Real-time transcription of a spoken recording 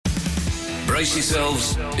Brace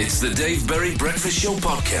yourselves. It's the Dave Berry Breakfast Show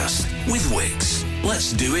podcast with Wix.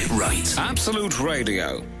 Let's do it right. Absolute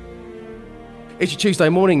Radio. It's your Tuesday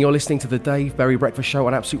morning. You're listening to the Dave Berry Breakfast Show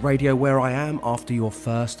on Absolute Radio, where I am after your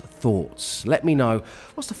first thoughts. Let me know,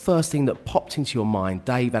 what's the first thing that popped into your mind?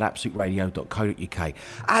 Dave at absoluteradio.co.uk.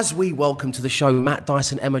 As we welcome to the show Matt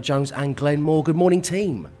Dyson, Emma Jones and Glenn Moore. Good morning,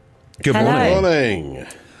 team. Good morning.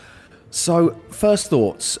 So, first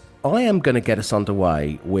thoughts. I am going to get us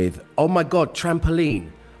underway with, oh my God,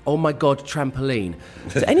 trampoline. Oh my God, trampoline.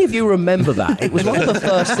 Do any of you remember that? It was one of the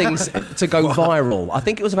first things to go viral. I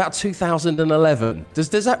think it was about 2011. Does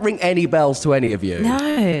that ring any bells to any of you?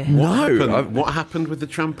 No. What happened with the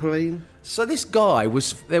trampoline? So this guy it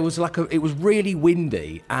was really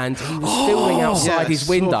windy, and he was filming outside his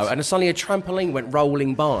window, and suddenly a trampoline went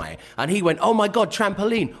rolling by, and he went, oh my God,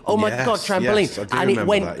 trampoline, oh my God, trampoline. Yes, and it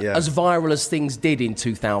went as viral as things did in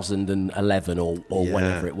 2011 or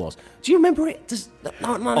whenever it was. Do you remember it?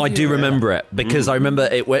 I do remember it, because I remember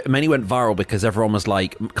it mainly went viral because everyone was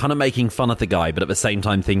like kind of making fun of the guy, but at the same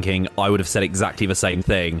time thinking I would have said exactly the same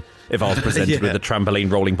thing if I was presented with a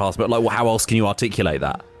trampoline rolling past. But like, well, how else can you articulate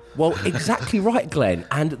that? Well, exactly right, Glenn.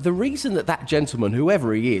 And the reason that gentleman,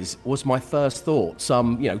 whoever he is, was my first thought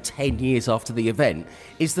some, 10 years after the event,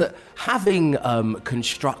 is that having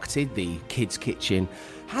constructed the kids' kitchen,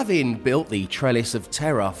 having built the trellis of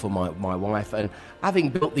terror for my wife, and having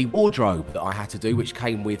built the wardrobe that I had to do, which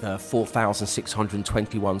came with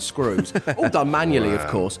 4,621 screws, all done manually, of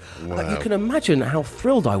course. You can imagine how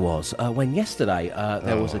thrilled I was when yesterday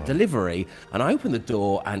there was a delivery, and I opened the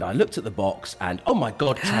door and I looked at the box and, oh my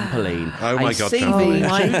God, trampoline. Oh my God, trampoline.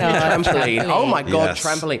 trampoline. Oh my God, Yes.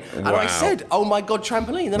 trampoline. And Wow. I said, oh my God,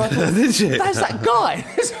 trampoline. Then I thought, Did you? that's that guy.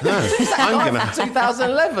 That's that guy from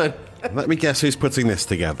 2011. Let me guess who's putting this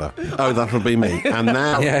together. Oh, that'll be me. And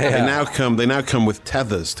now they now come with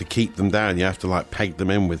tethers to keep them down. You have to peg them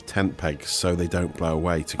in with tent pegs so they don't blow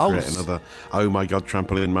away to create another oh my God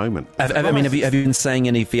trampoline moment. Have you been saying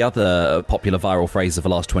any of the other popular viral phrases of the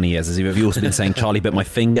last 20 years? Have you also been saying Charlie bit my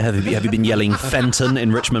finger? Have you been yelling Fenton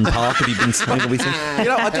in Richmond Park? Have you been saying all these things?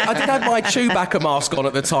 I did have my Chewbacca mask on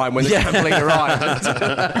at the time when the trampoline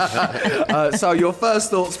arrived. So your first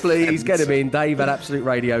thoughts, please. Get them in. Dave at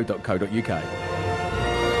absoluteradio.co.uk. It's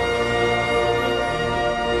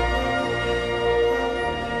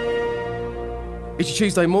your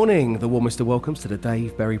Tuesday morning. The warmest of welcomes to the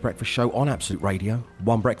Dave Berry Breakfast Show on Absolute Radio.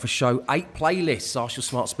 One breakfast show, 8 playlists. Ask your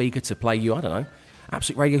smart speaker to play you, I don't know,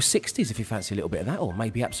 Absolute Radio 60s if you fancy a little bit of that, or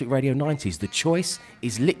maybe Absolute Radio 90s. The choice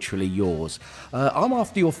is literally yours. I'm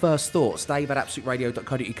after your first thoughts, Dave at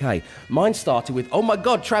absoluteradio.co.uk. Mine started with, oh my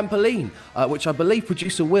God, trampoline, which I believe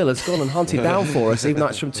producer Will has gone and hunted down for us, even though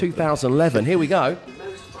it's from 2011. Here we go.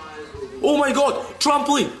 Oh my God,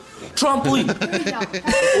 trampoline, trampoline.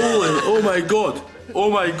 Oh my God. Oh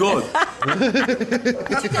my God.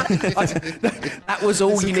 That was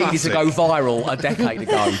all you needed to go viral a decade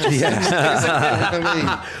ago.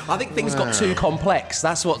 I think things got too complex.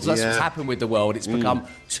 That's what's happened with the world. It's become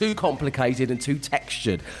too complicated and too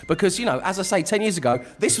textured. Because, as I say, 10 years ago,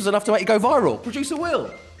 this was enough to make it go viral. Producer Will.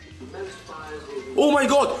 Oh my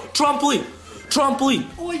God, trampoline, trampoline.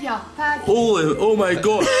 Oh my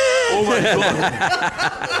God. Oh my God.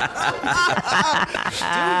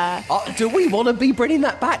 Do we want to be bringing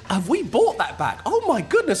that back? Have we bought that back? Oh my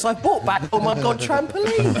goodness, I bought back. Oh my God,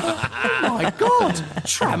 trampoline. Oh my God,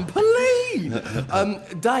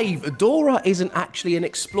 trampoline. Dave, Dora isn't actually an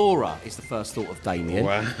explorer, is the first thought of Damien,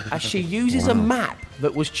 as she uses a map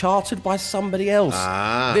that was charted by somebody else.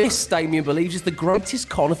 This, Damien believes, is the greatest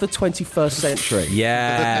con of the 21st century.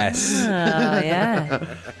 Yes.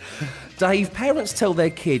 Dave, parents tell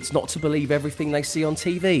their kids not to believe everything they see on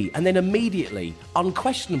TV, and then immediately,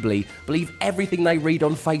 unquestionably, believe everything they read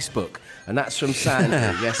on Facebook. And that's from Sandy.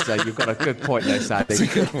 Yes, you've got a good point there, Sandy. That's a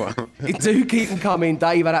good one. Do keep them coming,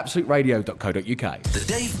 Dave at absoluteradio.co.uk. The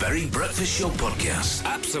Dave Berry Breakfast Show podcast.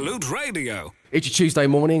 Absolute Radio. It's your Tuesday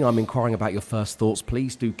morning. I'm inquiring about your first thoughts.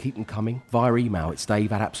 Please do keep them coming via email. It's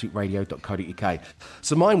Dave at absoluteradio.co.uk.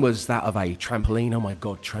 So mine was that of a trampoline. Oh my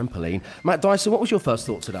God, trampoline. Matt Dyson, what was your first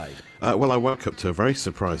thought today? Well, I woke up to a very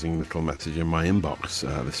surprising little message in my inbox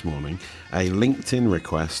this morning. A LinkedIn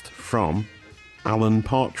request from Alan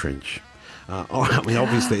Partridge.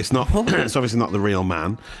 Obviously, it's not. It's obviously not the real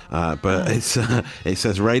man, but it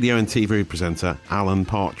says radio and TV presenter Alan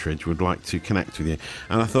Partridge would like to connect with you.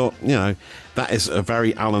 And I thought, That is a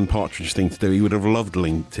very Alan Partridge thing to do. He would have loved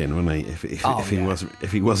LinkedIn, wouldn't he,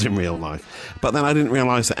 if he was in real life. But then I didn't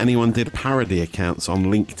realise that anyone did parody accounts on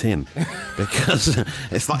LinkedIn, because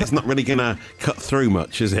it's not really going to cut through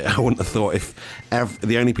much, is it? I wouldn't have thought if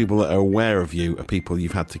the only people that are aware of you are people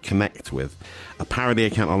you've had to connect with. A parody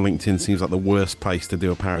account on LinkedIn seems like the worst place to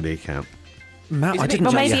do a parody account. Matt, I didn't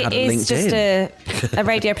Well, know maybe you had it is LinkedIn. just a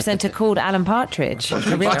radio presenter called Alan Partridge. A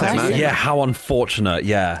real person. Yeah, how unfortunate.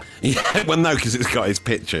 Yeah. Yeah, well, no, because it's got his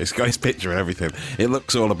picture. It's got his picture and everything. It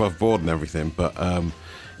looks all above board and everything. But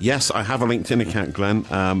yes, I have a LinkedIn account, Glenn.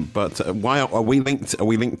 But why are we linked? Are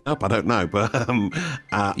we linked up? I don't know. But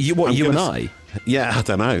you and I? Yeah, I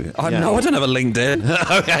don't know. No, I don't have a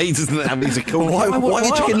LinkedIn. Okay, he doesn't have. He's a cool. Why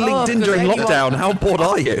did you get LinkedIn during lockdown? How bored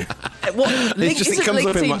are you? Isn't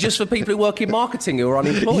LinkedIn just for people who work in marketing who are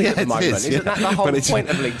unemployed at the moment? Isn't that the whole point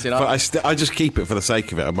of LinkedIn? But I just keep it for the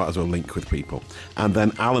sake of it. I might as well link with people. And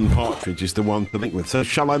then Alan Partridge is the one to link with. So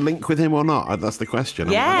shall I link with him or not? That's the question.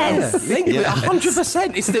 Yes. Link with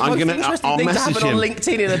 100%. It's the most interesting thing to have it on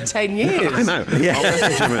LinkedIn in 10 years. I know. Yeah. I'll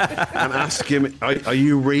message him and ask him, are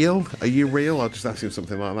you real? Are you real? I'll just ask him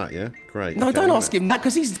something like that, yeah? Great. No, don't ask him that,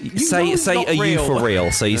 because he's... Say, are you for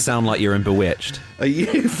real? So you sound like you're in Bewitched. Are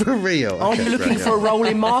you for real? Are you looking for a role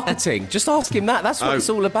in marketing? Just ask him that. That's what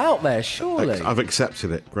it's all about there, surely. I've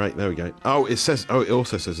accepted it. Great, there we go. It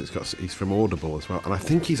also says he's from Audible as well. And I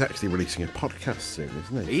think he's actually releasing a podcast soon,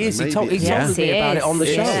 isn't he? He is. He told me about it on the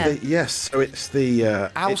show. So it's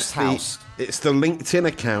the... Oust House. It's the LinkedIn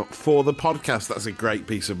account for the podcast. That's a great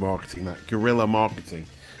piece of marketing, that guerrilla marketing.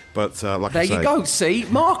 But like there I say, you go. See,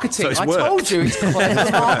 marketing. So I told you, it's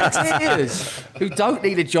clever marketeers who don't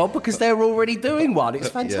need a job because they're already doing one. It's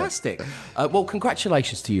fantastic. Well,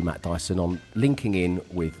 congratulations to you, Matt Dyson, on linking in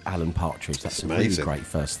with Alan Partridge. That's a really great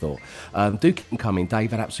first thought. Do keep them coming.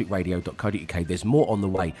 Dave at absoluteradio.co.uk. There's more on the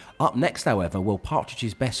way. Up next, however, Will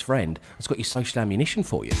Partridge's best friend has got your social ammunition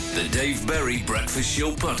for you. The Dave Berry Breakfast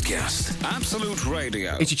Show Podcast. Absolute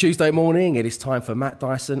Radio. It's your Tuesday morning. It is time for Matt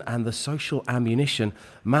Dyson and the social ammunition.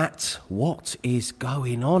 Matt, what is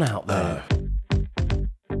going on out there?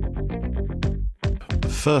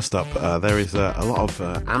 First up, there is a lot of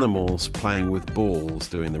animals playing with balls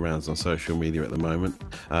doing the rounds on social media at the moment.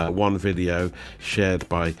 One video shared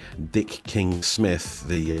by Dick King Smith,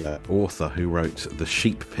 the author who wrote The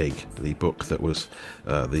Sheep Pig, the book that was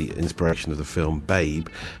the inspiration of the film Babe,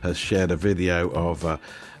 has shared a video of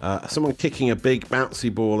someone kicking a big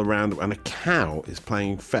bouncy ball around, and a cow is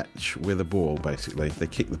playing fetch with a ball, basically. They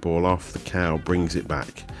kick the ball off, the cow brings it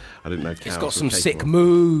back. I didn't know cows It's got were some capable. sick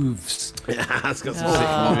moves. It's got some sick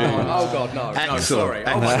moves. Oh, God, no. Excellent. No, sorry.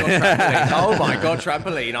 Oh, my God,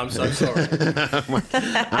 trampoline. I'm so sorry.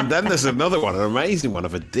 And then there's another one, an amazing one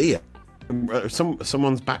of a deer.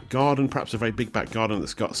 Someone's back garden, perhaps a very big back garden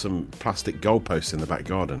that's got some plastic goalposts in the back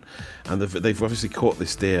garden, and they've obviously caught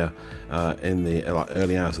this deer in the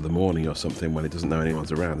early hours of the morning or something when it doesn't know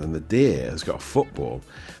anyone's around, and the deer has got a football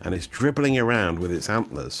and it's dribbling around with its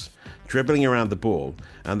antlers, dribbling around the ball,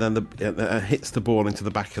 and then hits the ball into the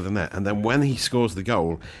back of the net. And then when he scores the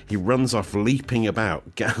goal, he runs off leaping about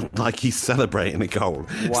like he's celebrating a goal. Wow.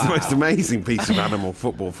 It's the most amazing piece of animal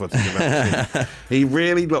football footage I've ever seen. He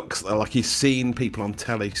really looks like he's seen people on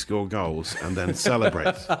telly score goals and then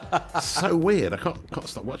celebrates. So weird. I can't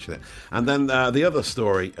stop watching it. And then the other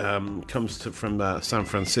story comes from San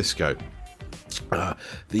Francisco.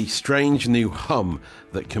 The strange new hum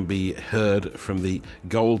that can be heard from the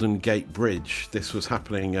Golden Gate Bridge. This was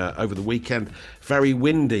happening over the weekend. Very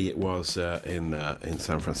windy it was in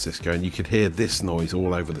San Francisco, and you could hear this noise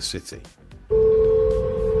all over the city.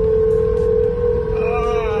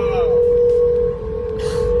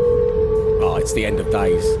 Oh, it's the end of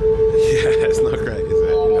days. Yeah, it's not great, is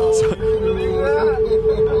it? Oh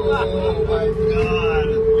my God!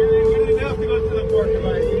 You didn't have to go to the parking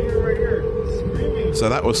lot. You're right here, screaming. So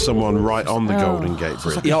that was someone right on the Golden Gate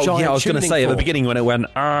Bridge. Like a giant I was going to say at the beginning when it went,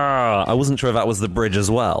 I wasn't sure if that was the bridge as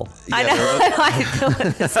well. I know. I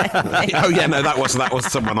thought the same thing. Oh yeah, no, that was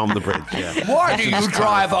someone on the bridge. Yeah. Why do you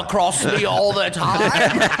drive across me all the time?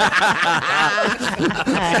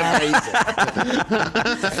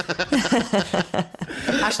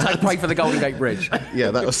 Hashtag pray for the Golden Gate Bridge.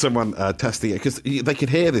 Yeah, that was someone testing it, because they could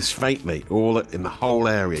hear this faintly. All in the whole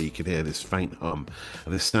area, you could hear this faint hum.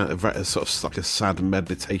 This sort of like a sad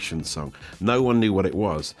meditation song. No one knew what it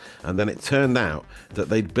was, and then it turned out that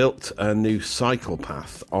they'd built a new cycle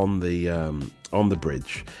path on the on the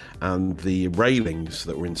bridge, and the railings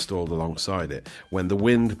that were installed alongside it, when the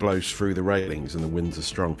wind blows through the railings and the winds are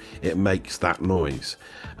strong, it makes that noise.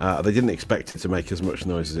 They didn't expect it to make as much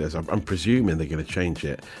noise as it is. I'm presuming they're going to change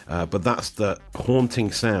it, but that's the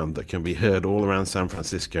haunting sound that can be heard all around San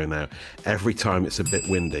Francisco now every time it's a bit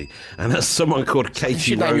windy. And as someone called Katie You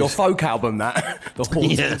should Rose... name your folk album that. The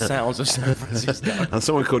haunting sounds of San Francisco. And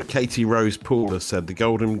someone called Katie Rose Poole has said the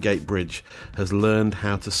Golden Gate Bridge has learned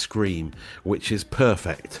how to scream, which is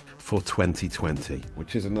perfect for 2020,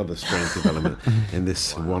 which is another strange development in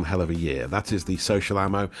this one hell of a year. That is the Social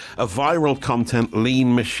Ammo, a viral content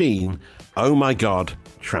lean machine. Oh my God,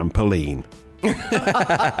 Trampoline.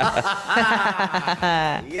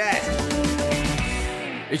 Yes.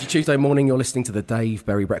 It's your Tuesday morning, you're listening to the Dave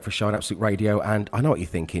Berry Breakfast Show on Absolute Radio, and I know what you're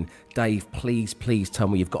thinking. Dave, please tell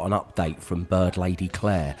me you've got an update from Bird Lady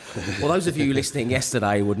Claire. Well, those of you listening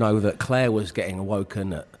yesterday would know that Claire was getting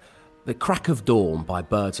awoken at the crack of dawn by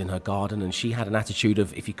birds in her garden, and she had an attitude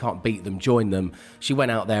of, if you can't beat them, join them. She went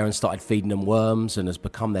out there and started feeding them worms and has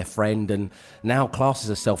become their friend, and now classes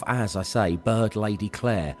herself as, I say, Bird Lady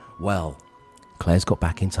Claire. Well, Claire's got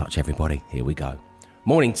back in touch, everybody. Here we go.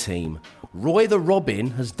 Morning, team. Roy the Robin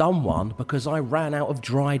has done one because I ran out of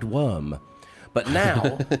dried worm. But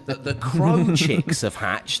now that the crow chicks have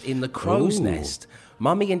hatched in the crow's nest,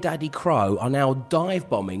 Mummy and Daddy Crow are now dive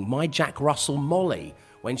bombing my Jack Russell Molly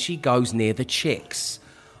when she goes near the chicks.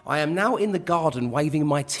 I am now in the garden waving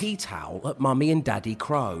my tea towel at Mummy and Daddy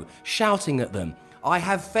Crow, shouting at them, I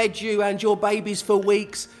have fed you and your babies for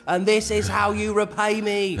weeks, and this is how you repay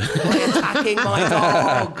me by attacking my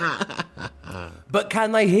dog. But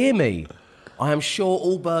can they hear me? I am sure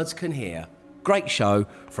all birds can hear. Great show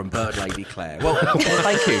from Bird Lady Claire. Well,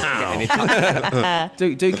 thank you for getting in touch.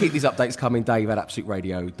 Do keep these updates coming, Dave at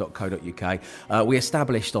absoluteradio.co.uk. We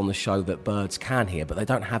established on the show that birds can hear, but they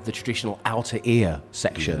don't have the traditional outer ear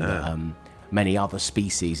section that many other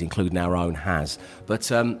species, including our own, has.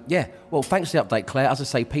 But, well, thanks for the update, Claire. As I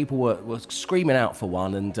say, people were screaming out for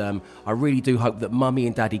one, and I really do hope that Mummy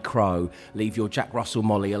and Daddy Crow leave your Jack Russell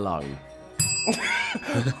Molly alone.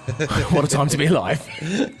 What a time to be alive.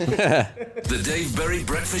 The Dave Berry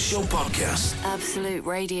Breakfast Show Podcast. Absolute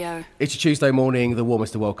Radio. It's your Tuesday morning, the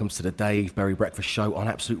warmest of welcomes to the Dave Berry Breakfast Show on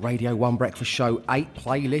Absolute Radio. One breakfast show, 8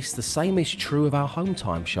 playlists. The same is true of our home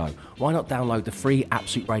time show. Why not download the free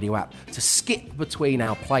Absolute Radio app to skip between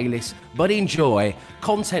our playlists, but enjoy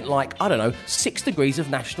content like, 6 degrees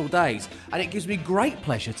of national days. And it gives me great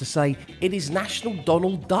pleasure to say it is National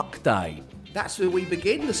Donald Duck Day. That's where we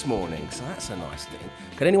begin this morning, so that's a nice thing.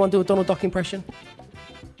 Can anyone do a Donald Duck impression?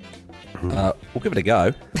 We'll give it a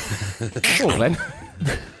go. Go on, Glenn.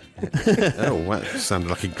 Oh, that sounded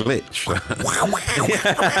like a glitch.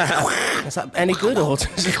 Is that any good? Or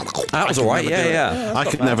That was all right, yeah. I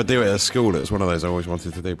could never do it at school. It was one of those I always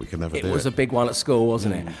wanted to do, but could never do it. It was a big one at school,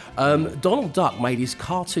 wasn't it? Donald Duck made his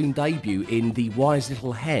cartoon debut in The Wise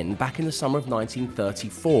Little Hen back in the summer of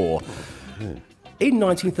 1934. In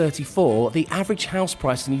 1934, the average house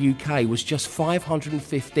price in the UK was just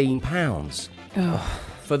 £515.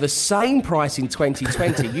 For the same price in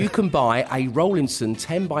 2020, you can buy a Rollinson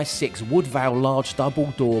 10x6 Woodvale large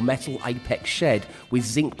double-door metal apex shed with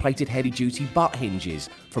zinc-plated heavy-duty butt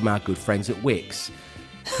hinges from our good friends at Wickes.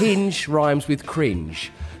 Hinge rhymes with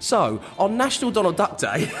cringe. So, on National Donald Duck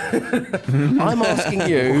Day, I'm asking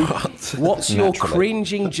you, what's your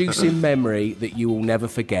cringing-juicing memory that you will never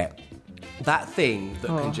forget? That thing that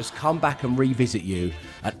can just come back and revisit you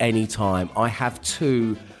at any time. I have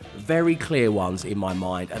 2 very clear ones in my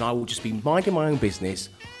mind, and I will just be minding my own business,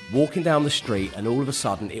 walking down the street, and all of a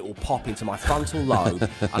sudden it will pop into my frontal lobe,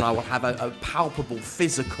 and I will have a palpable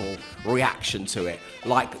physical reaction to it.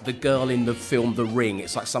 Like the girl in the film The Ring.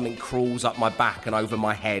 It's like something crawls up my back and over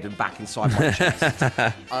my head and back inside my chest.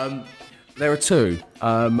 There are 2.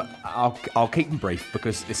 I'll keep them brief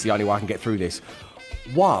because it's the only way I can get through this.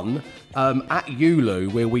 One, at Ulu,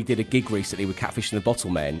 where we did a gig recently with Catfish and the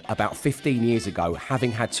Bottlemen, about 15 years ago,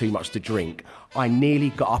 having had too much to drink, I nearly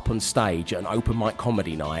got up on stage at an open mic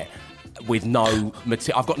comedy night with no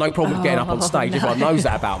material. I've got no problem with getting up on stage. Everyone knows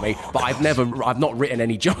that about me, but I've not written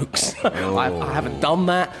any jokes. I haven't done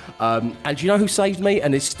that. And do you know who saved me?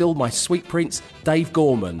 And it's still my sweet prince, Dave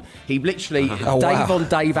Gorman. He literally, on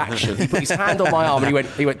Dave action. He put his hand on my arm and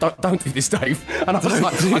he went, don't do this, Dave. And I was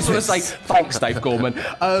like, I just want to say, thanks, Dave Gorman.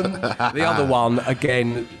 The other one,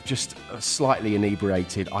 again, just slightly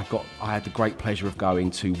inebriated. I had the great pleasure of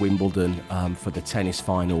going to Wimbledon for the tennis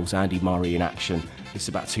finals. Andy Murray in action. It's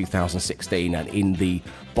about 2016, and in the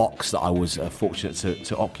box that I was fortunate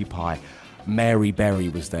to occupy, Mary Berry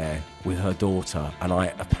was there with her daughter, and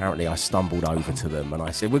I stumbled over to them and I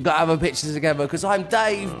said, we've got to have a picture together because I'm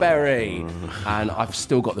Dave Berry. And I've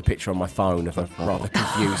still got the picture on my phone of a rather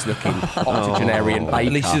confused looking octogenarian baker.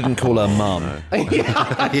 At least you didn't call her mum.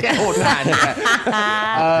 Or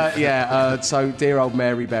Nan, so dear old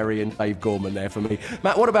Mary Berry and Dave Gorman there for me.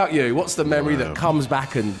 Matt, what about you? What's the memory that comes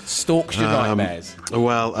back and stalks your nightmares?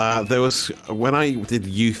 Well, there was when I did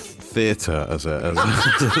youth theatre as a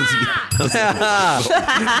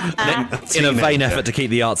in a vain effort to keep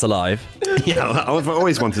the arts alive. Yeah, I've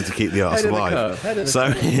always wanted to keep the arts alive. So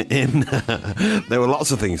there were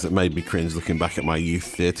lots of things that made me cringe looking back at my youth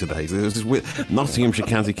theatre days. There was this with Nottinghamshire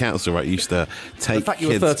County Council, right, used to take the fact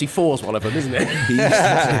kids. You were 34 is one of them, isn't it?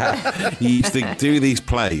 He used to do these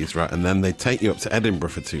plays, right, and then they'd take you up to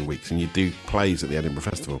Edinburgh for 2 weeks and you'd do plays at the Edinburgh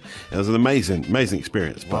Festival. It was an amazing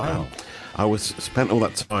experience. But wow. I spent all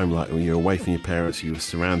that time, like when you were away from your parents, you were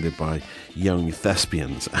surrounded by young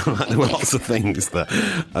thespians. There were lots of things that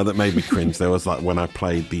made me cringe. There was like when I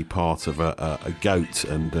played the part of a goat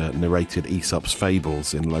and narrated Aesop's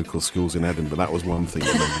fables in local schools in Edinburgh. That was one thing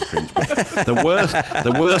that made me cringe. But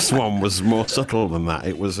the worst one was more subtle than that.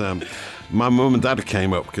 It was my mum and dad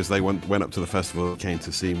came up because they went up to the festival, came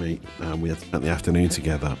to see me. We had spent the afternoon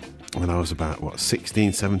together. When I was about,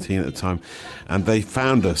 16, 17 at the time. And they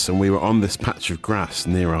found us and we were on this patch of grass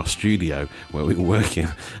near our studio where we were working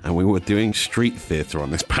and we were doing street theatre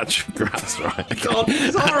on this patch of grass, right? God,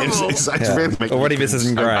 it's horrible. It's really making Already this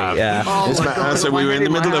isn't so great, bad. yeah. Oh my God, so we were in the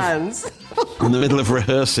middle of of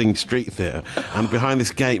rehearsing street theatre, and behind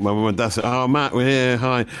this gate my mum and dad said, "Oh Matt, we're here,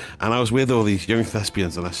 hi." And I was with all these young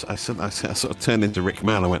thespians and I sort of turned into Rick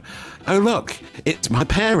Mell and went, "Oh look, it's my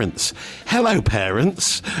parents. Hello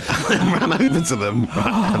parents." And ran over to them,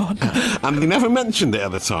 right? And they never mentioned it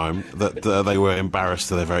at the time that they were embarrassed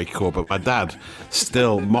to their very core, but my dad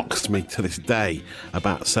still mocks me to this day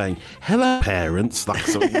about saying hello parents, like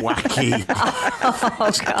some wacky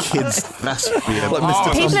kids thespian.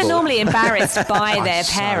 People are normally embarrassed by their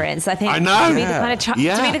parents. I think I know. to be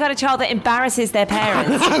the kind of child that embarrasses their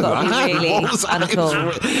parents, you've got to be really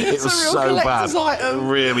uncool. It was a real so bad. collector's item. It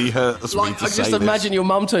really hurts me to I say just this. imagine your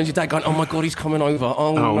mum turns to your dad going, "Oh my God, he's coming over.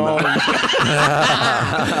 Oh no."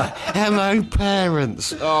 Hello,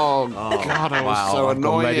 parents. Oh God, I was so I've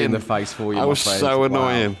got annoying. lead in the face for you, I my was friend. so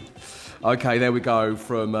annoying. Wow. Okay, there we go.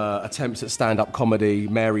 From attempts at stand-up comedy,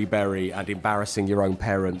 Mary Berry, and embarrassing your own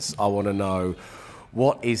parents. I want to know,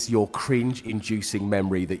 what is your cringe-inducing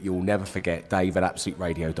memory that you'll never forget? Dave at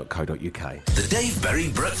absoluteradio.co.uk. The Dave Berry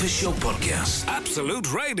Breakfast Show Podcast.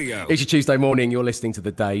 Absolute Radio. It's your Tuesday morning. You're listening to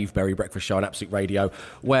the Dave Berry Breakfast Show on Absolute Radio,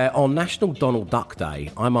 where on National Donald Duck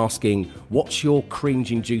Day, I'm asking, what's your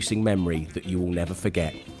cringe-inducing memory that you will never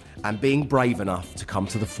forget? And being brave enough to come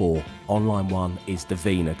to the fore, on line one is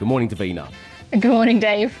Davina. Good morning, Davina. Good morning,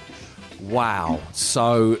 Dave. Wow.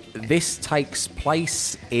 So this takes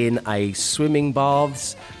place in a swimming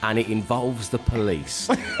baths and it involves the police.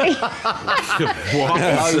 Those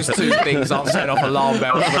two things aren't setting off alarm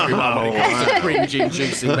bells for everyone when it comes to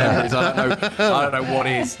cringe-inducing memories. I don't know what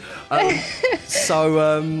is.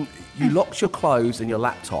 You locked your clothes and your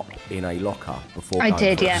laptop in a locker before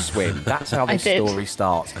going for a swim. That's how this story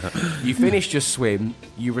starts. You finished your swim,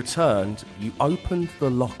 you returned, you opened the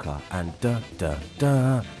locker and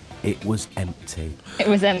it was empty. It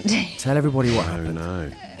was empty. Tell everybody what happened.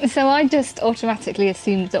 No. So I just automatically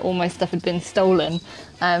assumed that all my stuff had been stolen.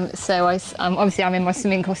 So obviously I'm in my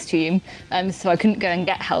swimming costume, so I couldn't go and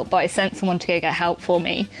get help, but I sent someone to go get help for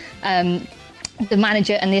me. The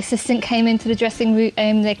manager and the assistant came into the dressing room.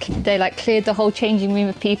 They like cleared the whole changing room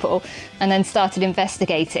of people and then started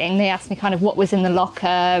investigating. They asked me kind of what was in the locker,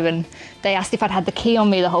 and they asked if I'd had the key on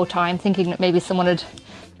me the whole time, thinking that maybe someone had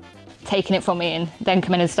taken it from me and then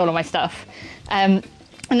come in and stolen my stuff. And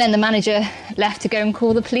then the manager left to go and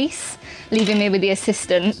call the police, leaving me with the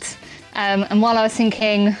assistant. And while I was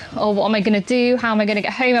thinking, oh, what am I going to do? How am I going to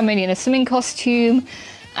get home? I'm only in a swimming costume.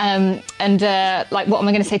 What am I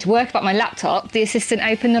going to say to work about my laptop? The assistant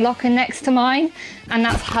opened the locker next to mine, and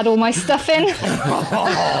that's had all my stuff in.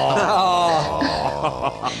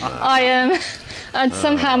 I'd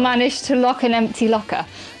somehow managed to lock an empty locker.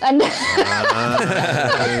 And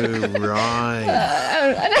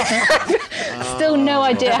still no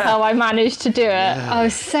idea how I managed to do it. Yeah. I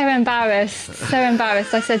was so embarrassed.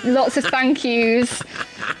 I said lots of thank yous,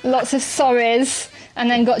 lots of sorries, and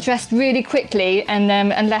then got dressed really quickly and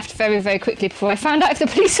left very, very quickly before I found out if the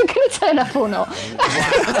police were going to turn up or not.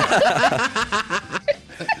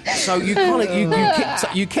 So you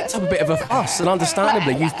kicked up a bit of a fuss, and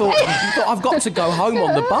understandably you thought I've got to go home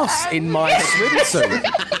on the bus in my swimsuit.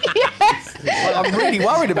 Yes. I'm really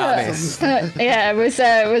worried about this. Yeah, it was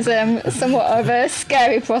somewhat of a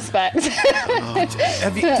scary prospect.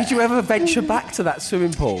 Did you ever venture back to that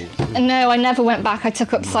swimming pool? No, I never went back. I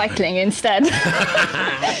took up cycling instead.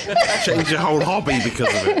 Change your whole hobby because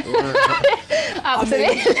of it.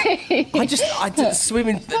 Absolutely. I just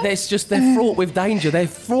swimming. They're fraught with danger. They're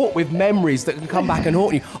fraught with memories that can come back and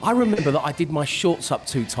haunt you. I remember that I did my shorts up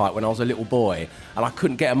too tight when I was a little boy, and I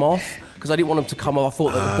couldn't get them off because I didn't want them to come off. I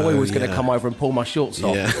thought that the boy was going to come over and pull my shorts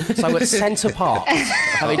off. Yeah. So at Centre Park,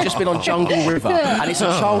 having just been on Jungle River, and it's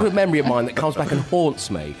a childhood memory of mine that comes back and haunts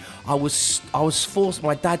me. I was forced.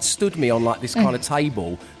 My dad stood me on like this kind of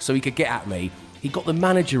table so he could get at me. He got the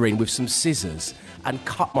manager in with some scissors and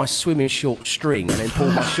cut my swimming short string and then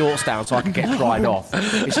pulled my shorts down so I could get dried off.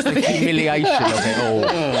 It's just the humiliation of it all.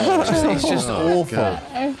 It's just awful.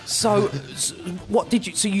 God. So what did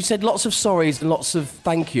you... So you said lots of sorries and lots of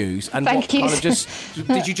thank yous. And thank yous. Kind of just...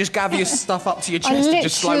 Did you just gather your stuff up to your chest and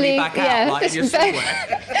just slowly back out like in your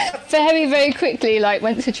swimwear? Very, very quickly,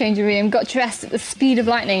 went to change a room, got dressed at the speed of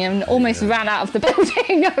lightning and almost ran out of the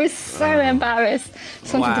building. I was so embarrassed.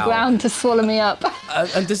 Just wanted the ground to swallow me up.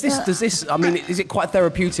 And does this... I mean, is it quite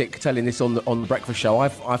therapeutic telling this on the breakfast show?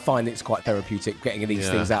 I find it's quite therapeutic getting these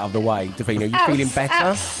things out of the way. Davina, you feeling better?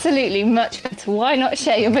 Absolutely, much better. Why not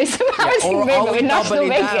share your most embarrassing moment with national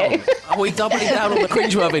radio? Are we doubling down on the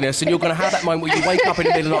cringe-worthiness, and you're going to have that moment where you wake up in the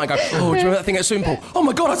middle of the night and go, oh, do you remember that thing at swimming pool? Oh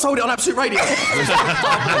my God, I told it on Absolute Radio. It's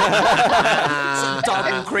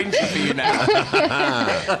double cringe for you now.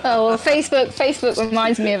 Oh well, Facebook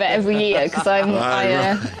reminds me of it every year because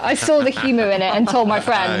I saw the humour in it and told my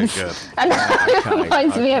friends, and it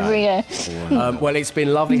reminds me every year. Well, it's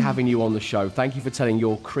been lovely having you on the show. Thank you for telling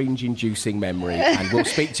your cringe-inducing memory, and we'll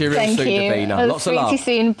speak to you real soon, Davina. Lots of love. Speak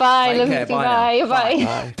to you soon. Bye. Love you.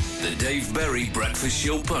 Bye. The Dave Berry Breakfast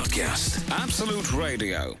Show podcast. Absolute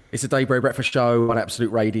Radio. It's the Dave Berry Breakfast Show on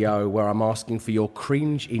Absolute Radio, where I'm asking for your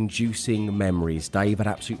cringe-inducing memories. Dave at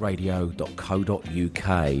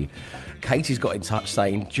absoluteradio.co.uk. Katie's got in touch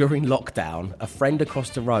saying, during lockdown, a friend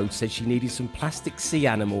across the road said she needed some plastic sea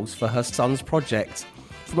animals for her son's project.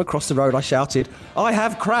 From across the road, I shouted, I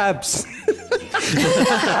have crabs.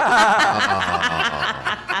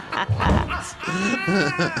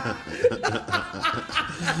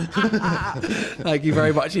 Thank you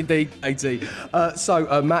very much indeed, Katie.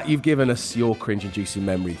 So, Matt, you've given us your cringe-inducing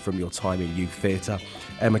memory from your time in youth theatre.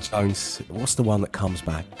 Emma Jones, what's the one that comes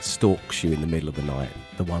back, stalks you in the middle of the night?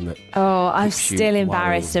 The one that... Oh, I'm still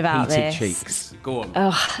embarrassed about this. Cheeks. Go on.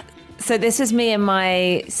 Oh, so this was me and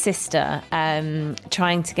my sister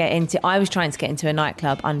trying to get into a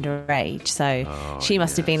nightclub underage. So she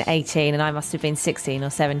must have been 18 and I must have been 16 or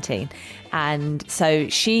 17. And so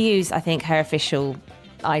she used, I think, her official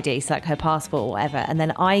ID, so like her passport or whatever. And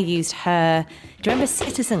then I used her, do you remember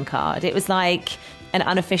Citizen Card? It was like an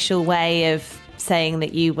unofficial way of saying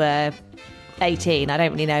that you were 18. I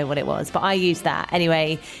don't really know what it was, but I used that.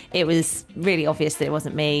 Anyway, it was really obvious that it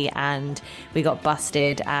wasn't me, and we got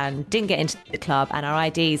busted and didn't get into the club, and our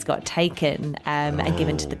IDs got taken and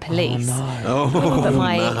given to the police.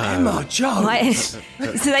 Emma Jones!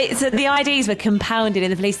 So the IDs were compounded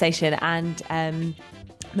in the police station, and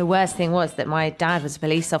the worst thing was that my dad was a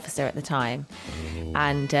police officer at the time.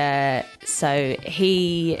 And so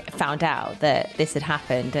he found out that this had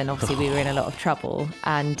happened, and obviously we were in a lot of trouble.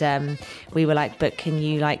 And we were like, but can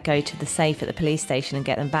you go to the safe at the police station and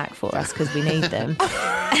get them back for us because we need them?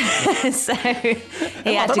 So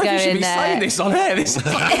he had to go in there. You should be saying this on air.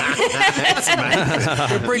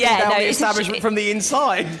 We're bringing down the establishment from the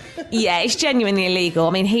inside. Yeah, it's genuinely illegal.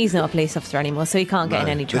 I mean, he's not a police officer anymore, so he can't get in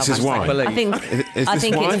any trouble. This is why. I think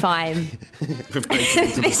it's fine.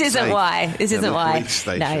 This isn't why. This isn't why.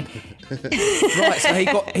 No. Right, so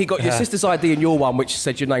he got your sister's ID and your one, which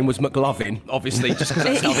said your name was McLovin, obviously, just because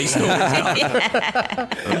that's how these stories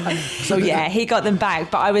go. So yeah, he got them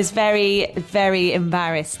back, but I was very, very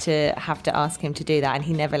embarrassed to have to ask him to do that, and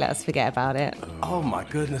he never let us forget about it. Oh my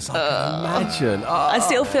goodness, I can imagine. I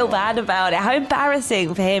still feel bad about it. How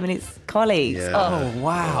embarrassing for him and his colleagues. Yeah. Oh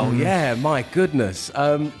wow, yeah, my goodness.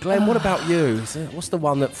 Glenn, what about you? What's the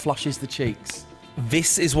one that flushes the cheeks?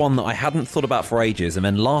 This is one that I hadn't thought about for ages, and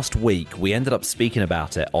then last week we ended up speaking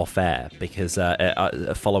about it off air because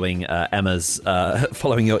following Emma's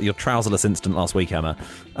following your trouserless incident last week, Emma,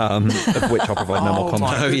 of which I'll provide no more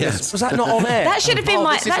context. Oh, yes. Was that not on air? That should have been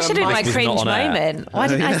my This was cringe not on air. moment. Why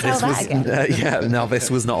didn't I tell that again? This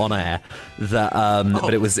was not on air.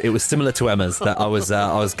 But it was similar to Emma's. That I was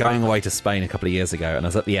going away to Spain a couple of years ago, and I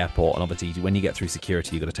was at the airport, and obviously when you get through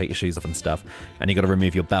security, you've got to take your shoes off and stuff, and you've got to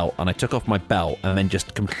remove your belt. And I took off my belt, and then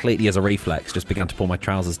just completely as a reflex, just began to pull my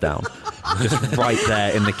trousers down, just right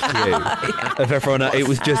there in the queue of everyone.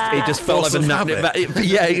 It just felt like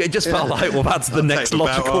it just felt like, well, that's the next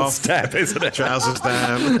logical step, isn't it? Trousers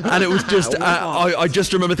down. And it was just, I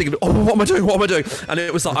just remember thinking, oh, what am I doing? And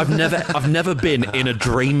it was like, I've never been in a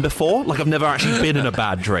dream before. Like, I've never actually been in a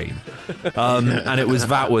bad dream. And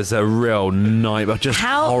that was a real nightmare. Just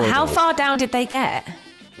horrible. How far down did they get?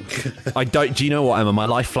 Do you know what, Emma? My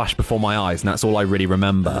life flashed before my eyes, and that's all I really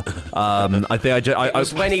remember. I think it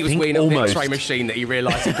was when he was weaning up the X-ray machine that he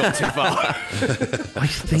realised he got too far. I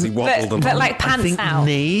think he wobbled but like pants out.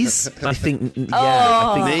 Knees. I think knees,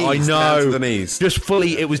 I know. down to the knees. Just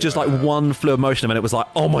fully. It was just like one fluid motion, and it was like,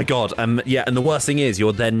 oh my god. And the worst thing is,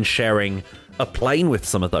 you're then sharing a plane with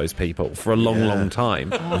some of those people for a long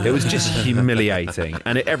time. It was just humiliating,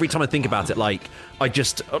 and every time I think about it, like I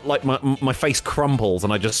just like my face crumples,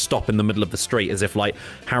 and I just stop in the middle of the street as if like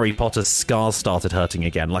Harry Potter's scars started hurting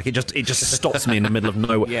again. Like it just stops me in the middle of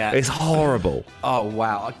nowhere. Yeah. It's horrible. Oh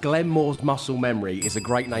wow, Glenn Moore's muscle memory is a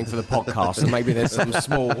great name for the podcast, and maybe there's some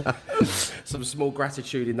small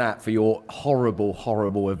gratitude in that for your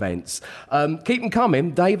horrible events. Keep them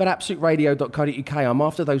coming, Dave at absoluteradio.co.uk. I'm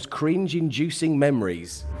after those cringe-inducing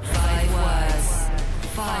memories. 5 words,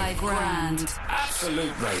 5 grand.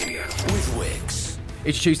 Absolute Radio with Wix.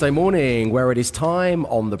 It's Tuesday morning, where it is time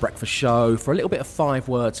on The Breakfast Show for a little bit of 5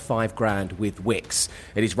 words, 5 grand with Wix.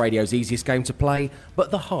 It is radio's easiest game to play, but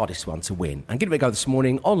the hardest one to win. And giving it a go this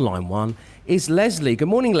morning on line 1 is Leslie. Good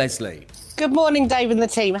morning, Leslie. Good morning, Dave and the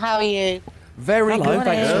team. How are you? Very good,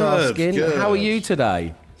 thanks for asking. Good. How are you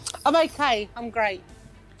today? I'm okay. I'm great.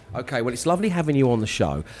 Okay, well, it's lovely having you on the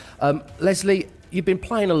show. Leslie, you've been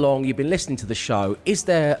playing along, you've been listening to the show. Is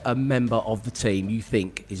there a member of the team you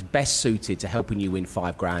think is best suited to helping you win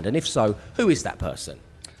 5 grand? And if so, who is that person?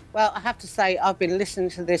 Well, I have to say, I've been listening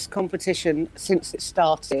to this competition since it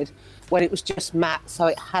started, when it was just Matt, so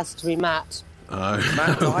it has to be Matt. Oh,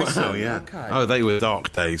 Matt Dyson. wow, yeah. Okay. Oh, they were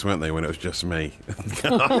dark days, weren't they, when it was just me?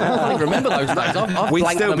 I remember those days. I've We'd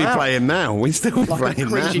blanked still them be out. playing now. We'd still be Like playing a now.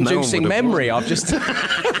 cringe-inducing No one would have memory. I've just...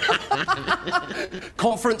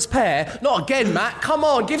 Conference pair. Not again, Matt. Come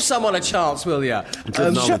on, give someone a chance, will you?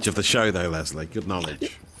 Good knowledge of the show, though, Leslie. Good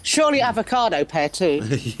knowledge. Surely avocado pair too.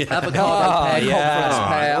 Avocado pair, conference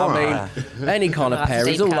pair. I mean, any kind of pair.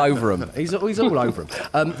 He's all over them. He's all over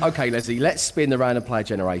them. Okay, Leslie, let's spin the random player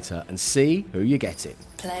generator and see who you're getting.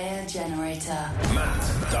 Player generator.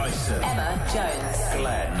 Matt Dyson. Emma Jones.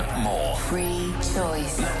 Glenn Moore. Free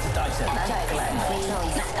choice. Matt Dyson. Glenn. Free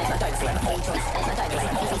choice. Emma Jones. Free choice.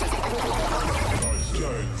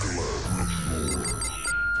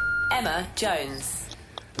 Emma Jones.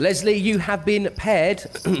 Leslie, you have been paired,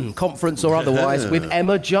 conference or otherwise, with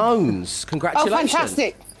Emma Jones. Oh, Congratulations.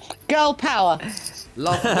 fantastic. Girl power.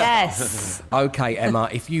 Love Yes. Okay, Emma,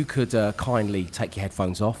 if you could kindly take your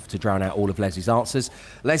headphones off to drown out all of Leslie's answers.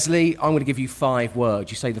 Leslie, I'm going to give you 5 words.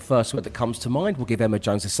 You say the first word that comes to mind. We'll give Emma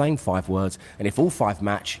Jones the same 5 words. And if all 5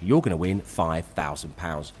 match, you're going to win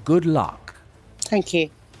 £5,000. Good luck. Thank you.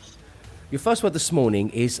 Your first word this morning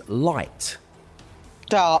is light.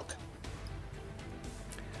 Dark.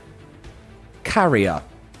 Carrier.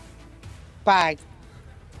 Bag.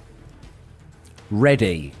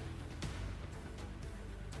 Ready.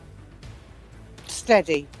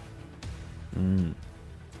 Steady.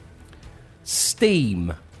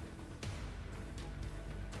 Steam.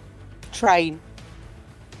 Train.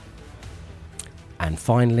 And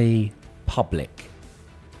finally, public.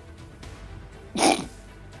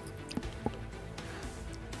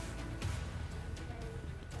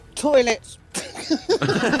 Toilets.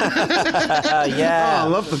 I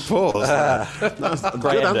love the pause. That's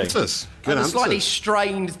good ending. answers. Good And the answers. slightly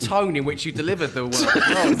strained tone in which you delivered the word.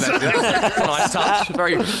 That's a nice touch.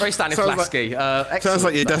 Very, very Stanislavski. Sounds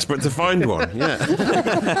like you're desperate to find one. Yeah.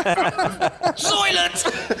 Silent!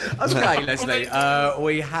 Okay, Leslie,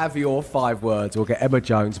 we have your 5 words. We'll get Emma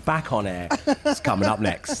Jones back on air. It's coming up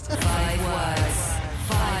next. 5 words.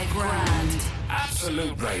 5 grand.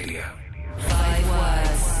 Absolute Radio. 5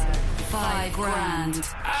 words. 5 grand.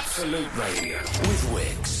 Absolute Radio with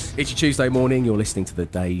Wix. It's your Tuesday morning. You're listening to the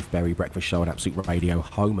Dave Berry Breakfast Show on Absolute Radio,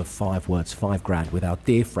 home of 5 words, 5 grand with our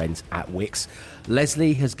dear friends at Wix.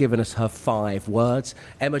 Leslie has given us her 5 words.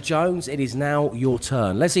 Emma Jones, it is now your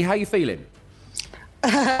turn. Leslie, how are you feeling?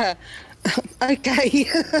 Okay.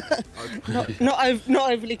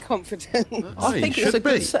 not overly confident. I think it's a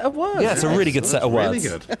good set of words. Yeah, it's a really good set of words.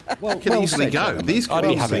 Really good. Well, can easily go. These could I'd be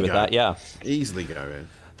easily happy with go. that, yeah. Easily go in.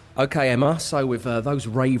 Okay, Emma, so with those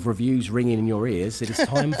rave reviews ringing in your ears, it is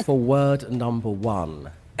time for word number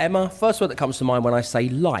 1. Emma, first word that comes to mind when I say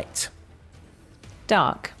light.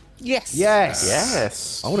 Dark. Yes.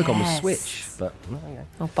 Yes. I would have gone with Yes. switch, but no, okay.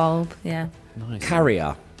 Or bulb, yeah.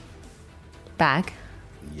 Carrier. Bag.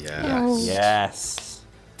 Yes. Yes.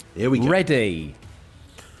 Here we go. Ready.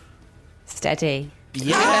 Steady.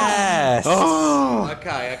 Yes. Oh,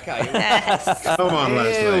 Okay. come on,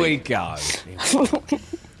 Leslie. Here we go.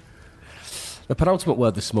 The penultimate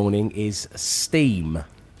word this morning is steam.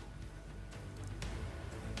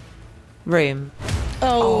 Room.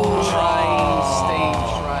 Train.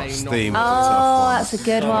 Steam. Oh, that's a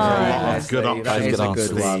good one. Good Leslie, option. that is a good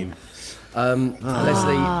Steam. one.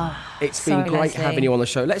 Leslie, it's been Sorry, great Leslie. having you on the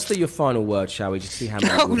show. Let's do your final word, shall we? Just see how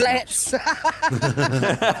many. Oh, we have. let's.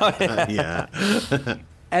 Yeah.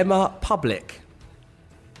 Emma, public.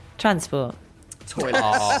 Transport.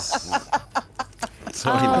 Toilets.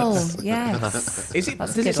 Oh, yes. Does That's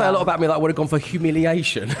a it good say a lot one. about me that I would have gone for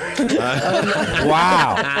humiliation?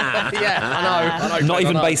 Wow. Yeah, I know. Not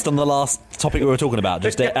even based on the last topic we were talking about.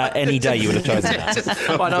 Just any day you would have chosen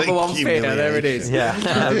that. My number one fear. There it is. Yeah.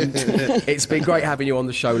 It's been great having you on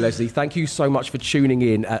the show, Leslie. Thank you so much for tuning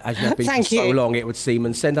in, as you have been Thank for so you. long, it would seem.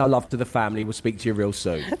 And send our love to the family. We'll speak to you real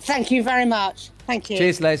soon. Thank you very much. Thank you.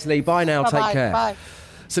 Cheers, Leslie. Bye now. Bye-bye. Take care. Bye.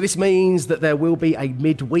 So this means that there will be a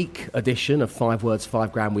midweek edition of 5 Words,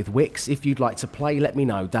 5 Grand with Wix. If you'd like to play, let me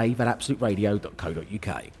know.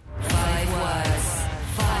 Dave@absoluteradio.co.uk. 5 words,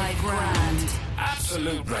 5 grand.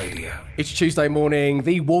 Absolute Radio. It's Tuesday morning,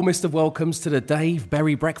 the warmest of welcomes to the Dave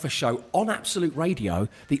Berry Breakfast Show on Absolute Radio,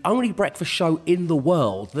 the only breakfast show in the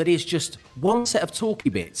world that is just one set of talky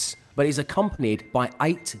bits, but is accompanied by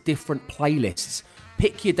 8 different playlists.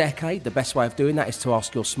 Pick your decade. The best way of doing that is to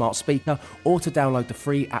ask your smart speaker or to download the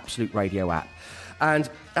free Absolute Radio app. And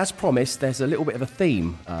as promised, there's a little bit of a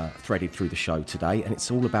theme threaded through the show today, and it's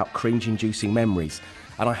all about cringe-inducing memories.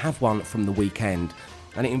 And I have one from the weekend,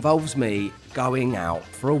 and it involves me going out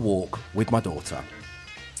for a walk with my daughter.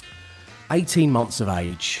 18 months of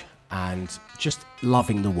age and just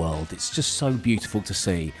loving the world. It's just so beautiful to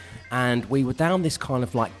see. And we were down this kind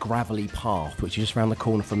of like gravelly path, which is just around the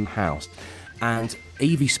corner from the house. And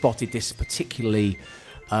Evie spotted this particularly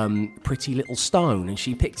pretty little stone, and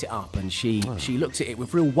she picked it up and she looked at it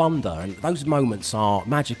with real wonder. And those moments are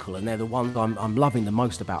magical, and they're the ones I'm loving the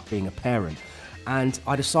most about being a parent. And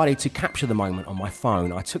I decided to capture the moment on my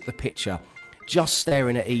phone. I took the picture, just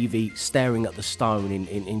staring at Evie, staring at the stone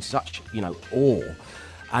in such, awe.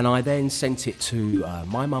 And I then sent it to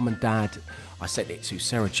my mum and dad. I sent it to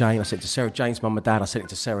Sarah Jane. I sent it to Sarah Jane's mum and dad. I sent it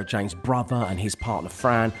to Sarah Jane's brother and his partner,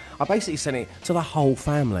 Fran. I basically sent it to the whole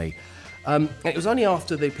family. It was only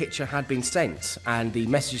after the picture had been sent and the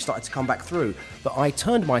messages started to come back through that I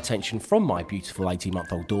turned my attention from my beautiful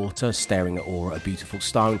 18-month-old daughter, staring at Aura, a beautiful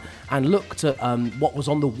stone, and looked at what was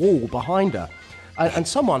on the wall behind her. And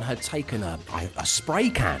someone had taken a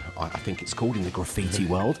spray can, I think it's called in the graffiti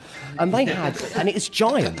world, and they had, and it's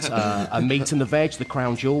giant, a Meat and the Veg, the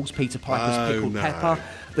Crown Jewels, Peter Piper's Pickled Pepper,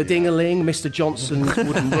 the Ding-a-Ling, Mr. Johnson's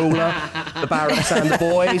Wooden Ruler, the Barretts and the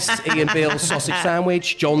Boys, Ian Beale's Sausage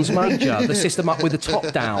Sandwich, John's Major, the System Up with the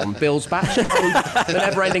Top Down, Bill's Batch Code, the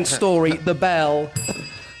Never-Ending Story, The Bell,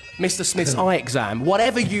 Mr. Smith's Eye Exam,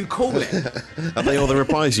 whatever you call it. Are they all the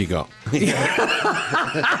replies you got?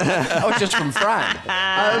 Oh, just from Fran.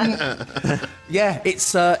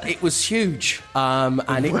 It was huge,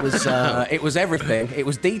 and it was everything. It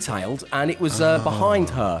was detailed, and it was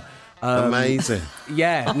behind her. Amazing.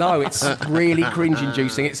 Yeah, no, it's really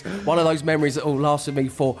cringe-inducing. It's one of those memories that will last with me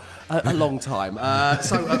for a long time.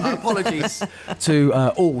 So apologies to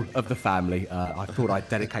all of the family. I thought I'd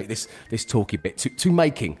dedicate this talky bit to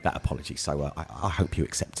making that apology. So I hope you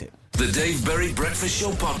accept it. The Dave Berry Breakfast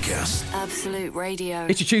Show Podcast. Absolute Radio.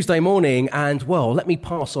 It's your Tuesday morning, and, well, let me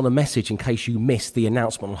pass on a message in case you missed the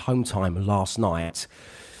announcement on Home Time last night.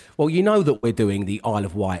 Well, you know that we're doing the Isle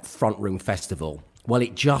of Wight Front Room Festival. Well,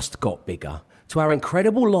 it just got bigger. To our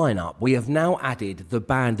incredible lineup, we have now added the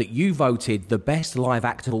band that you voted the best live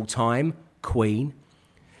act of all time, Queen.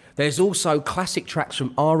 There's also classic tracks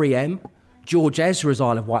from R.E.M., George Ezra's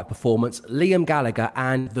Isle of Wight performance, Liam Gallagher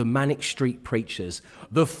and the Manic Street Preachers.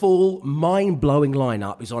 The full mind-blowing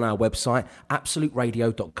lineup is on our website,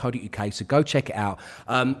 absoluteradio.co.uk, so go check it out.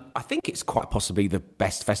 I think it's quite possibly the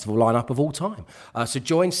best festival lineup of all time. So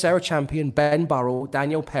join Sarah Champion, Ben Burrell,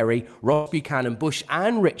 Daniel Perry, Ross Buchanan, Bush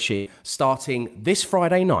and Ritchie starting this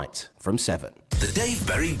Friday night from 7. The Dave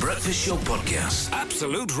Berry Breakfast Show Podcast.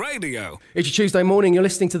 Absolute Radio. It's your Tuesday morning. You're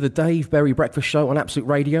listening to the Dave Berry Breakfast Show on Absolute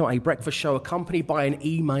Radio, a breakfast show accompanied by an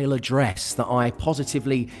email address that I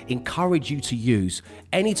positively encourage you to use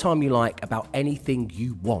anytime you like about anything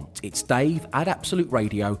you want. It's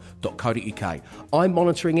dave@absoluteradio.co.uk. I'm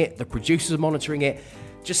monitoring it. The producers are monitoring it.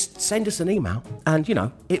 Just send us an email and,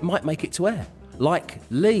 it might make it to air. Like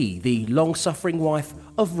Lee, the long-suffering wife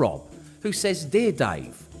of Rob, who says, Dear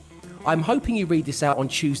Dave, I'm hoping you read this out on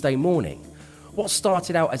Tuesday morning. What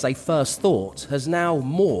started out as a first thought has now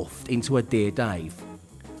morphed into a Dear Dave.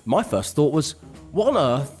 My first thought was, what on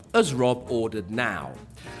earth has Rob ordered now?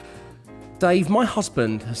 Dave, my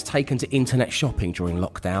husband has taken to internet shopping during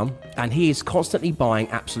lockdown, and he is constantly buying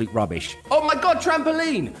absolute rubbish. Oh my God,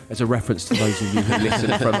 Trampoline! As a reference to those of you who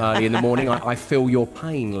listened from early in the morning, I feel your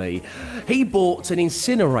pain, Lee. He bought an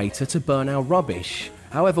incinerator to burn our rubbish.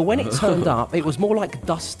 However, when it turned up, it was more like a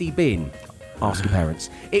dusty bin. Ask your parents.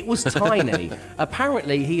 It was tiny.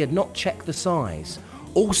 Apparently, he had not checked the size.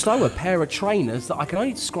 Also, a pair of trainers that I can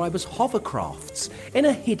only describe as hovercrafts in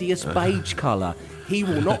a hideous beige colour. He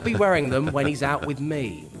will not be wearing them when he's out with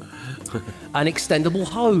me. An extendable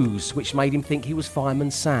hose, which made him think he was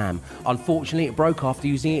Fireman Sam. Unfortunately, it broke after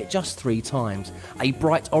using it just 3 times. A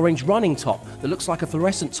bright orange running top that looks like a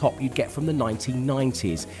fluorescent top you'd get from the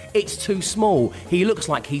 1990s. It's too small. He looks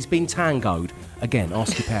like he's been tangoed. Again,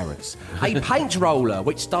 ask your parents. A paint roller,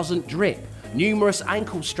 which doesn't drip. Numerous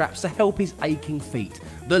ankle straps to help his aching feet.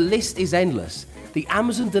 The list is endless. The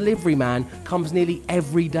Amazon delivery man comes nearly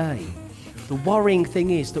every day. The worrying thing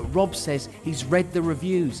is that Rob says he's read the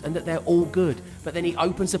reviews and that they're all good, but then he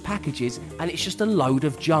opens the packages and it's just a load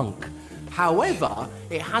of junk. However,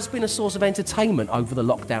 it has been a source of entertainment over the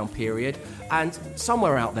lockdown period, and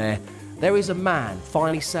somewhere out there is a man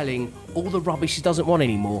finally selling all the rubbish he doesn't want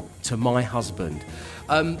anymore to my husband.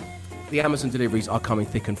 The Amazon deliveries are coming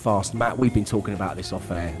thick and fast. Matt, we've been talking about this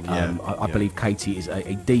off air. I believe Katie is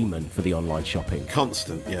a demon for the online shopping.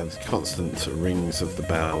 There's constant rings of the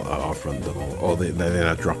bell at our front door. Or they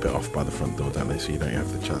drop it off by the front door, don't they? So you don't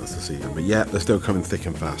have the chance to see them. But yeah, they're still coming thick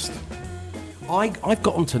and fast. I've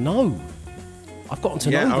gotten to know.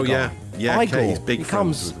 Katie's big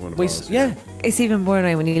friends with one of ours. Yeah. It's even more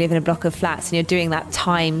annoying when you live in a block of flats and you're doing that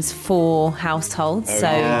times 4 households. You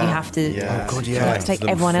have to, you have to take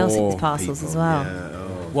everyone else's parcels as well.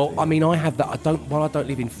 Well, I mean, I have that. I don't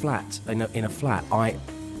live in in a flat.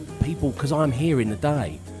 Because I'm here in the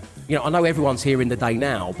day. I know everyone's here in the day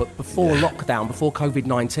now, but before lockdown, before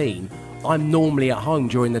COVID-19, I'm normally at home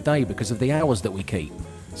during the day because of the hours that we keep.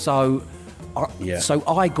 So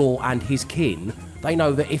Igor and his kin, they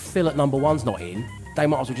know that if Phil at number 1's not in, they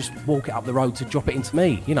might as well just walk it up the road to drop it into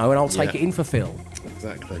me, and I'll take it in for Phil.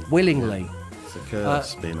 Exactly. Willingly. It's a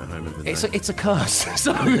curse being at home every day. It's a curse.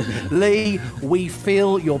 So, Lee, we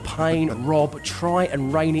feel your pain. Rob, try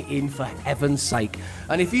and rein it in for heaven's sake.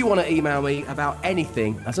 And if you want to email me about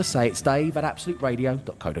anything, as I say, it's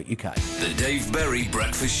dave@absoluteradio.co.uk. The Dave Berry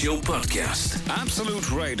Breakfast Show Podcast. Absolute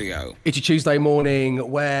Radio. It's a Tuesday morning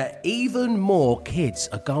where even more kids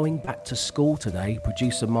are going back to school today.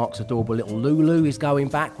 Producer Mark's adorable little Lulu is going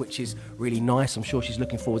back, which is really nice. I'm sure she's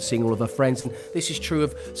looking forward to seeing all of her friends. And this is true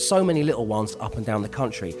of so many little ones up and down the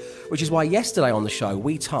country, which is why yesterday on the show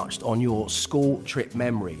we touched on your school trip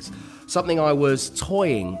memories. Something I was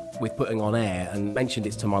toying with putting on air and mentioned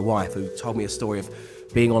it to my wife, who told me a story of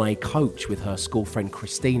being on a coach with her school friend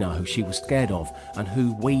Christina, who she was scared of, and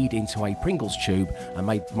who weed into a Pringles tube and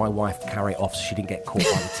made my wife carry it off so she didn't get caught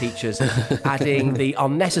by the teachers, adding the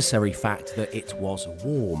unnecessary fact that it was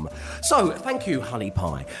warm. So, thank you, Honey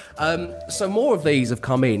Pie. So more of these have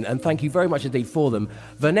come in, and thank you very much indeed for them.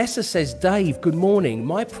 Vanessa says, Dave, good morning.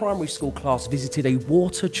 My primary school class visited a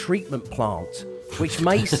water treatment plant, which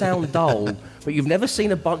may sound dull, but you've never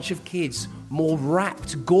seen a bunch of kids more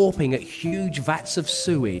rapt, gawping at huge vats of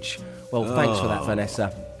sewage. Well, thanks for that,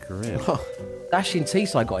 Vanessa. Grim. Dash in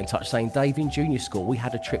Teesside got in touch saying, Dave, in junior school, we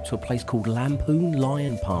had a trip to a place called Lampoon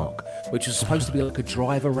Lion Park, which was supposed to be like a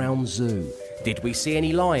drive-around zoo. Did we see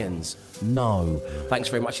any lions? No. Thanks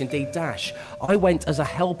very much indeed, Dash. I went as a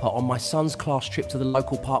helper on my son's class trip to the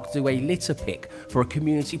local park to do a litter pick for a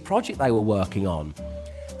community project they were working on.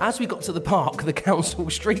 As we got to the park, the council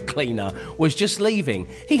street cleaner was just leaving.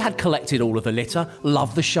 He had collected all of the litter.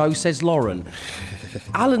 Love the show, says Lauren.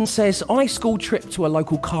 Alan says, on a school trip to a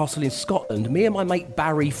local castle in Scotland, me and my mate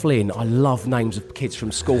Barry Flynn, I love names of kids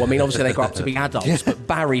from school. I mean, obviously they grow up to be adults, but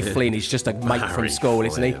Barry Flynn is just a mate from school,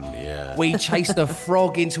 isn't he? Yeah. We chased a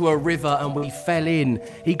frog into a river and we fell in.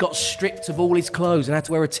 He got stripped of all his clothes and had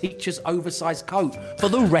to wear a teacher's oversized coat for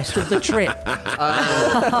the rest of the trip.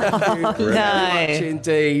 Thank you very much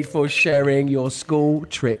indeed for sharing your school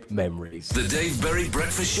trip memories. The Dave Berry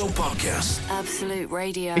Breakfast Show Podcast. Absolute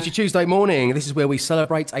Radio. It's your Tuesday morning. This is where we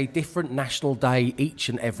celebrate a different national day each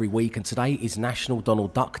and every week. And today is National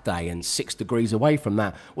Donald Duck Day. And 6 degrees away from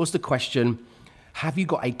that was the question, have you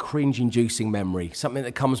got a cringe-inducing memory? Something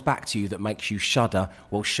that comes back to you that makes you shudder?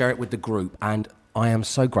 Well, share it with the group. And I am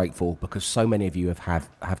so grateful because so many of you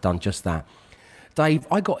have done just that. Dave,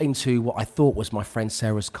 I got into what I thought was my friend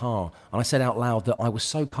Sarah's car, and I said out loud that I was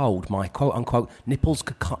so cold, my quote-unquote nipples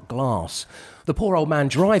could cut glass. The poor old man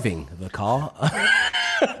driving the car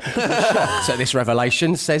shocked at this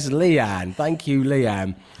revelation, says Leanne. Thank you,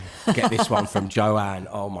 Leanne. Get this one from Joanne.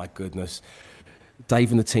 Oh, my goodness.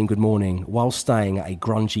 Dave and the team, good morning. While staying at a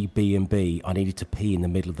grungy B&B, I needed to pee in the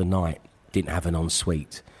middle of the night. Didn't have an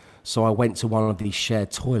ensuite. So I went to one of these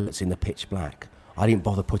shared toilets in the pitch black. I didn't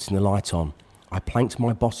bother putting the light on. I planked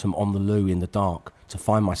my bottom on the loo in the dark to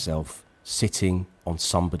find myself sitting on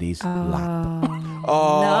somebody's lap.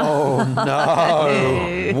 Oh,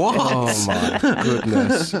 no. What? Oh, my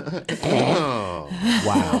goodness.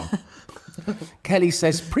 Wow. Kelly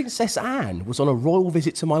says, Princess Anne was on a royal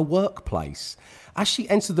visit to my workplace. As she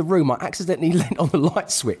entered the room, I accidentally leant on the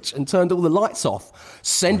light switch and turned all the lights off,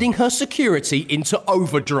 sending her security into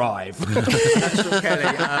overdrive. That's from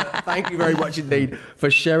Kelly. Thank you very much indeed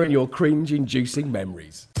for sharing your cringe-inducing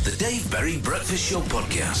memories. The Dave Berry Breakfast Show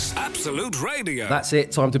Podcast. Absolute Radio. That's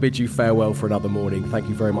it. Time to bid you farewell for another morning. Thank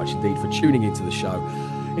you very much indeed for tuning into the show.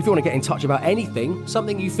 If you want to get in touch about anything,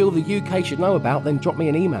 something you feel the UK should know about, then drop me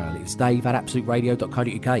an email. It's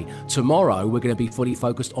dave@absoluteradio.co.uk. Tomorrow, we're going to be fully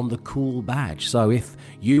focused on the cool badge. So if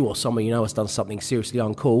you or someone you know has done something seriously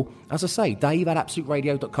uncool, as I say,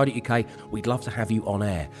 dave@absoluteradio.co.uk. We'd love to have you on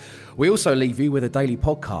air. We also leave you with a daily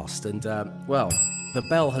podcast. And, the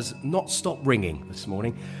bell has not stopped ringing this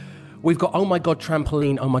morning. We've got Oh My God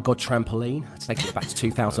Trampoline, Oh My God Trampoline. Let's take it back to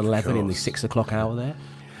 2011 in the 6 o'clock hour there.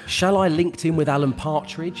 Shall I linked in with Alan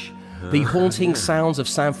Partridge? The Haunting Sounds of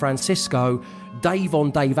San Francisco. Dave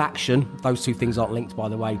on Dave Action. Those two things aren't linked, by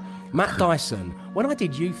the way. Matt Dyson. When I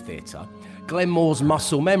did youth theatre. Glenn Moore's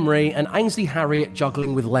Muscle Memory. And Ainsley Harriott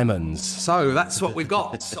Juggling with Lemons. So that's what we've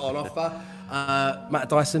got on offer. Matt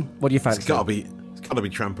Dyson, what do you fancy? It's got to be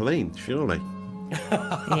Trampoline, surely.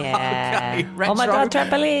 Yeah. Okay, oh my God,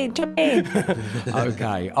 trampoline.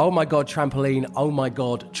 Okay. Oh my God, trampoline. Oh my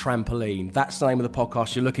God, trampoline. That's the name of the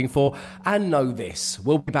podcast you're looking for. And know this,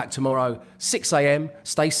 we'll be back tomorrow, 6 a.m.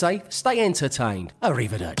 Stay safe, stay entertained.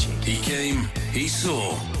 Arrivederci. He came, he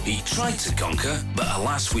saw, he tried to conquer, but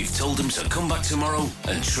alas, we've told him to come back tomorrow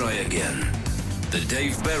and try again. The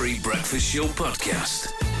Dave Berry Breakfast Show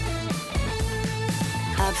Podcast.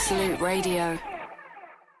 Absolute Radio.